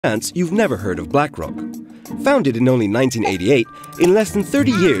chance you've never heard of Blackrock. Founded in only 1988, in less than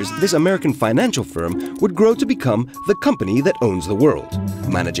 30 years, this American financial firm would grow to become the company that owns the world,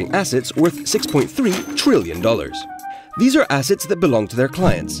 managing assets worth $6.3 trillion. These are assets that belong to their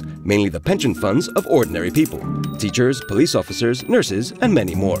clients, mainly the pension funds of ordinary people, teachers, police officers, nurses, and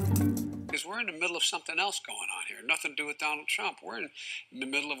many more. Because we're in the middle of something else going on here. Nothing to do with Donald Trump. We're in the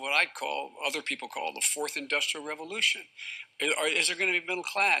middle of what I'd call, other people call, the fourth industrial revolution. Is there going to be middle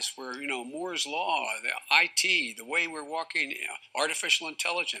class where, Moore's Law, the IT, the way we're walking, artificial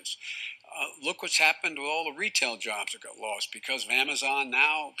intelligence? Look what's happened with all the retail jobs that got lost because of Amazon.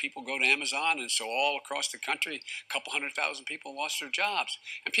 Now people go to Amazon, and so all across the country, a couple 100,000 people lost their jobs.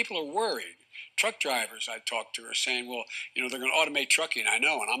 And people are worried. Truck drivers I talked to are saying, well, they're going to automate trucking. I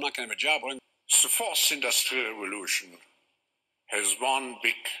know, and I'm not going to have a job. The fourth industrial revolution has one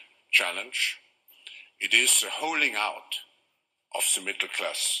big challenge. It is the holding out of the middle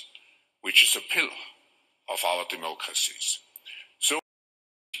class, which is a pillar of our democracies. So,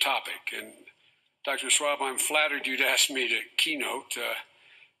 topic, and Dr. Schwab, I'm flattered you'd asked me to keynote.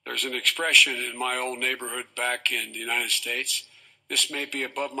 There's an expression in my old neighborhood back in the United States. This may be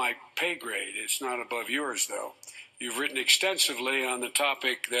above my pay grade. It's not above yours, though. You've written extensively on the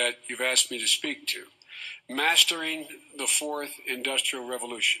topic that you've asked me to speak to, mastering the fourth industrial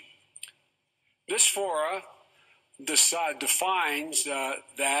revolution. This fora defines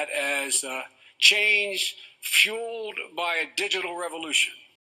that as change fueled by a digital revolution.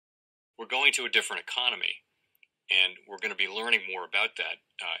 We're going to a different economy, and we're going to be learning more about that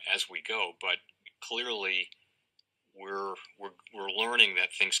as we go. But clearly, we're learning that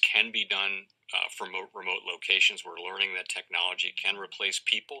things can be done from remote locations. We're learning that technology can replace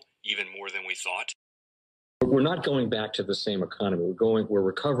people even more than we thought. We're not going back to the same economy. We're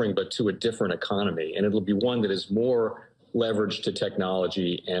recovering, but to a different economy, and it'll be one that is more leveraged to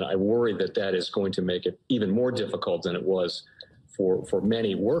technology. And I worry that that is going to make it even more difficult than it was for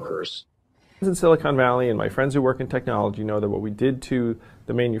many workers. In Silicon Valley, and my friends who work in technology know that what we did to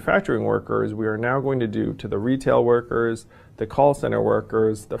the manufacturing workers, we are now going to do to the retail workers, the call center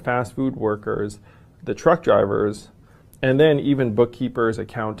workers, the fast food workers, the truck drivers, and then even bookkeepers,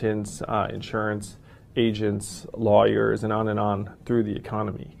 accountants, insurance agents, lawyers, and on through the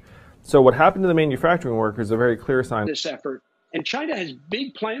economy. So what happened to the manufacturing workers is a very clear sign. This effort. And China has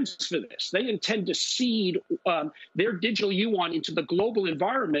big plans for this. They intend to seed their digital yuan into the global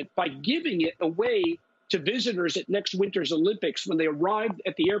environment by giving it away to visitors at next winter's Olympics. When they arrive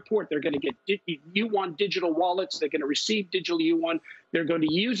at the airport, they're going to get yuan digital wallets. They're going to receive digital yuan. They're going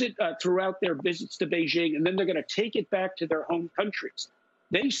to use it throughout their visits to Beijing, and then they're going to take it back to their home countries.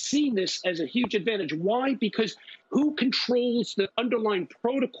 They see this as a huge advantage. Why? Because who controls the underlying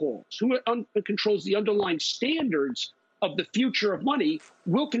protocols, who controls the underlying standards of the future of money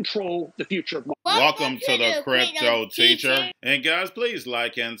will control the future of money. Welcome to the Crypto Teacher. And guys, please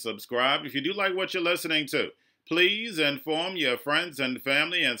like and subscribe. If you do like what you're listening to, please inform your friends and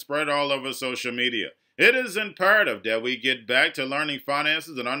family and spread all over social media. It is imperative that we get back to learning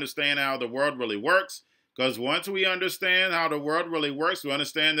finances and understand how the world really works, because once we understand how the world really works, we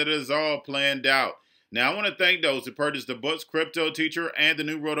understand that it is all planned out. Now, I want to thank those who purchased the books, Cryptoteacher and the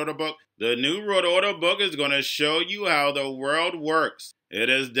new Road Order book. The new Road Order book is going to show you how the world works. It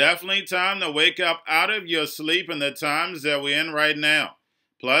is definitely time to wake up out of your sleep in the times that we're in right now.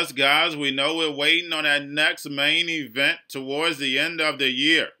 Plus, guys, we know we're waiting on that next main event towards the end of the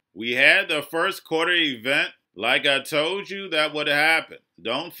year. We had the first quarter event. Like I told you, that would happen.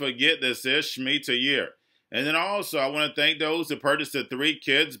 Don't forget this is Shemitah year. And then also, I want to thank those who purchased the 3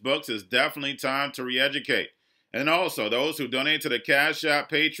 Kids books. It's definitely time to re-educate. And also, those who donate to the Cash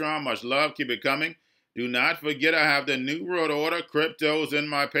App, Patreon, much love, keep it coming. Do not forget I have the new World Order cryptos in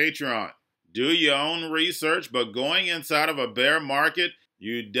my Patreon. Do your own research, but going inside of a bear market,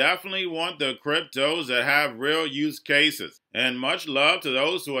 you definitely want the cryptos that have real use cases. And much love to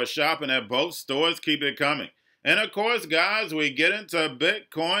those who are shopping at both stores, keep it coming. And of course, guys, we get into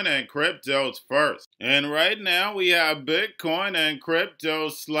Bitcoin and cryptos first. And right now, we have Bitcoin and crypto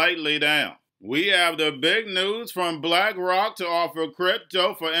slightly down. We have the big news from Blackrock to offer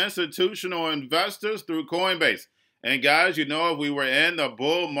crypto for institutional investors through Coinbase. And guys, if we were in the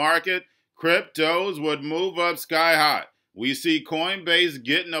bull market, cryptos would move up sky high. We see Coinbase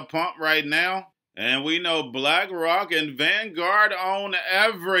getting a pump right now. And we know BlackRock and Vanguard own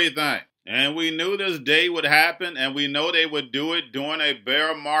everything. And we knew this day would happen, and we know they would do it during a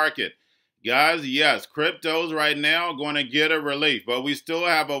bear market. Guys, yes, cryptos right now are going to get a relief, but we still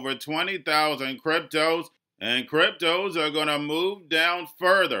have over 20,000 cryptos, and cryptos are going to move down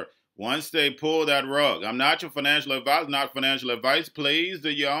further once they pull that rug. I'm not your financial advisor, not financial advice. Please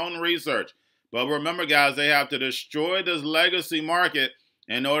do your own research. But remember, guys, they have to destroy this legacy market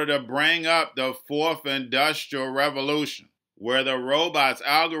in order to bring up the fourth industrial revolution, where the robots,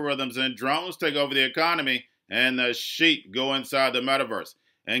 algorithms, and drones take over the economy and the sheep go inside the metaverse.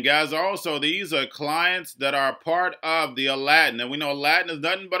 And guys, also, these are clients that are part of the Aladdin. And we know Aladdin is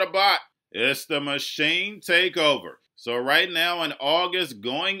nothing but a bot. It's the machine takeover. So right now in August,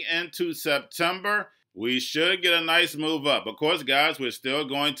 going into September, we should get a nice move up. Of course, guys, we're still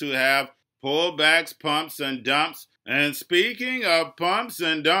going to have pullbacks, pumps, and dumps. And speaking of pumps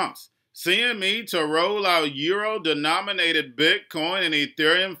and dumps, CME to roll out euro-denominated Bitcoin and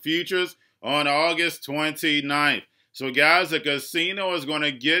Ethereum futures on August 29th. So guys, the casino is going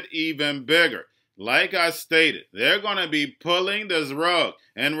to get even bigger. Like I stated, they're going to be pulling this rug.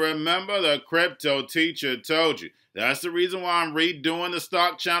 And remember, the crypto teacher told you. That's the reason why I'm redoing the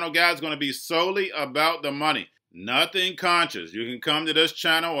stock channel, guys. It's going to be solely about the money. Nothing conscious. You can come to this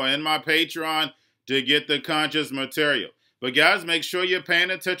channel or in my Patreon to get the conscious material. But guys, make sure you're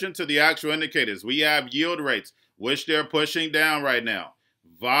paying attention to the actual indicators. We have yield rates, which they're pushing down right now.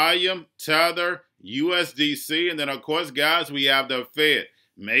 Volume, Tether, USDC, and then of course, guys, we have the Fed.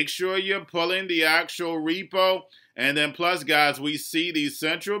 Make sure you're pulling the actual repo. And then plus, guys, we see these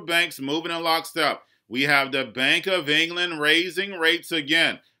central banks moving in lockstep. We have the Bank of England raising rates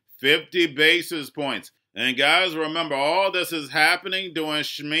again, 50 basis points. And guys, remember, all this is happening during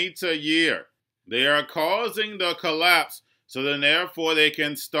Shemitah year. They are causing the collapse, so then therefore they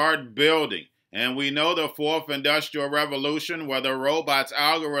can start building. And we know the fourth industrial revolution, where the robots,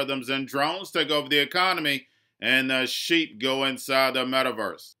 algorithms, and drones take over the economy, and the sheep go inside the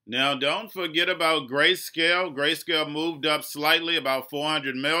metaverse. Now, don't forget about Grayscale. Grayscale moved up slightly, about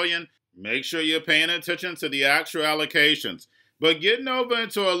 400 million. Make sure you're paying attention to the actual allocations. But getting over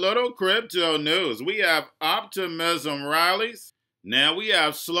into a little crypto news, we have optimism rallies. Now we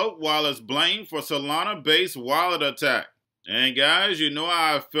have Slope Wallets blamed for Solana-based wallet attack. And guys, you know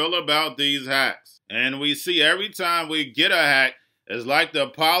how I feel about these hacks. And we see every time we get a hack, it's like the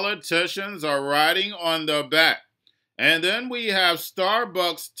politicians are riding on the back. And then we have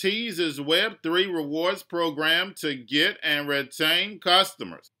Starbucks teases Web3 rewards program to get and retain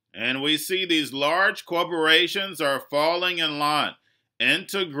customers. And we see these large corporations are falling in line,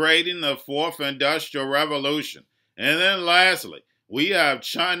 integrating the fourth industrial revolution. And then lastly, we have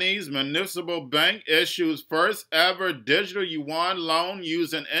Chinese Municipal Bank issues first ever digital yuan loan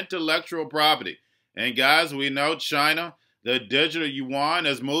using intellectual property. And guys, we know China, the digital yuan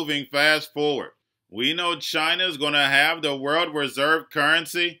is moving fast forward. We know China is going to have the world reserve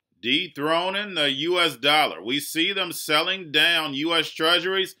currency dethroning the US dollar. We see them selling down US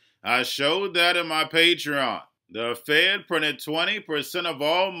treasuries. I showed that in my Patreon. The Fed printed 20% of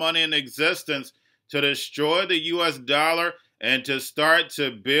all money in existence to destroy the US dollar and to start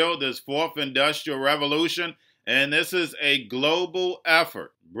to build this fourth industrial revolution. And this is a global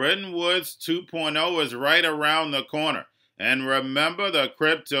effort. Bretton Woods 2.0 is right around the corner. And remember, the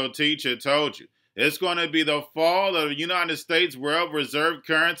crypto teacher told you, it's going to be the fall of the United States world reserve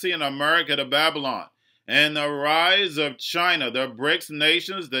currency and America to Babylon. And the rise of China, the BRICS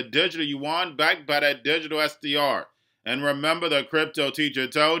nations, the digital yuan backed by that digital SDR. And remember, the crypto teacher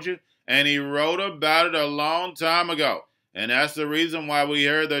told you, and he wrote about it a long time ago. And that's the reason why we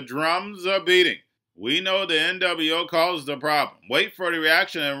hear the drums are beating. We know the NWO caused the problem. Wait for the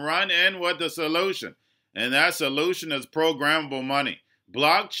reaction and run in with the solution. And that solution is programmable money.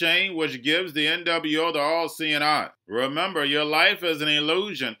 Blockchain, which gives the NWO the all-seeing eye. Remember, your life is an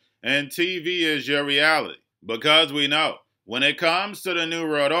illusion and TV is your reality. Because we know, when it comes to the New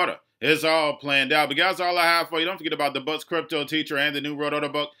World Order, it's all planned out. But guys, all I have for you, don't forget about the books, Crypto Teacher and the New World Order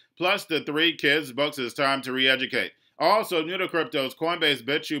book, plus the 3 kids books. It's time to re-educate. Also, new to cryptos, Coinbase,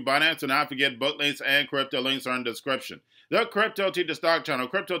 Bitrue, Binance, do not forget book links and crypto links are in the description. The Crypto Teacher Stock Channel,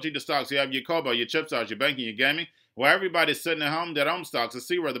 Crypto Teacher Stocks, you have your Kobo, your chip stocks, your banking, your gaming. While everybody's sitting at home, that home stocks, to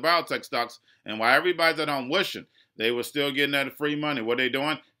see where the biotech stocks, and while everybody's at home wishing they were still getting that free money, what they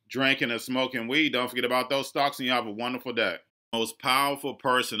doing? Drinking and smoking weed. Don't forget about those stocks, and you have a wonderful day. The most powerful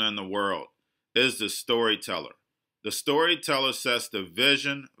person in the world is the storyteller. The storyteller sets the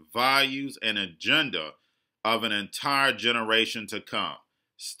vision, values, and agenda of an entire generation to come.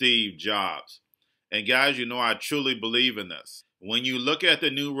 Steve Jobs. And guys, you know I truly believe in this. When you look at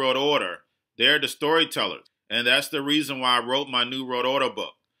the New World Order, they're the storytellers. And that's the reason why I wrote my New World Order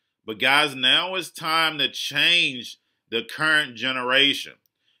book. But guys, now it's time to change the current generation.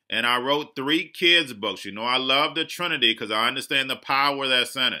 And I wrote 3 kids books. You know I love the Trinity because I understand the power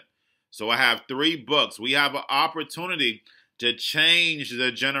that's in it. So I have 3 books. We have an opportunity to change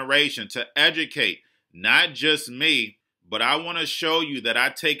the generation, to educate not just me, but I want to show you that I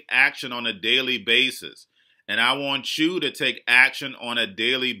take action on a daily basis. And I want you to take action on a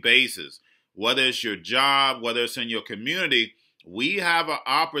daily basis. Whether it's your job, whether it's in your community, we have an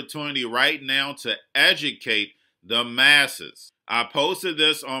opportunity right now to educate the masses. I posted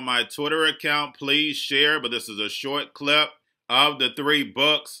this on my Twitter account. Please share, but this is a short clip of the 3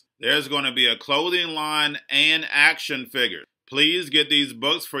 books. There's going to be a clothing line and action figures. Please get these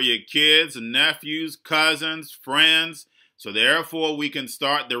books for your kids, nephews, cousins, friends, so therefore we can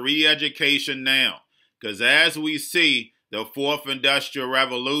start the re-education now. Because as we see, the 4th Industrial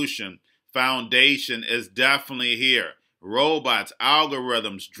Revolution foundation is definitely here. Robots,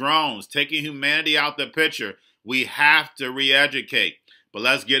 algorithms, drones, taking humanity out the picture. We have to re-educate. But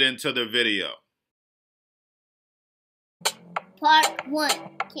let's get into the video. Part 1.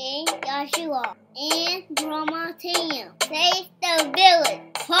 King Joshua and Grandma Tam save the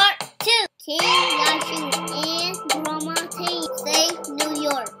village. Part 2. King Joshua and Grandma Tam save New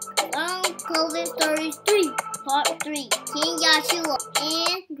York. From COVID Stories 3. Part 3. King Joshua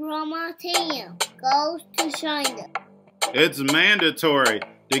and Grandma Tam goes to China. It's mandatory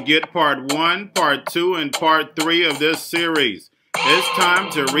to get part 1, part 2, and part 3 of this series. It's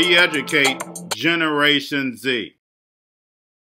time to re-educate Generation Z.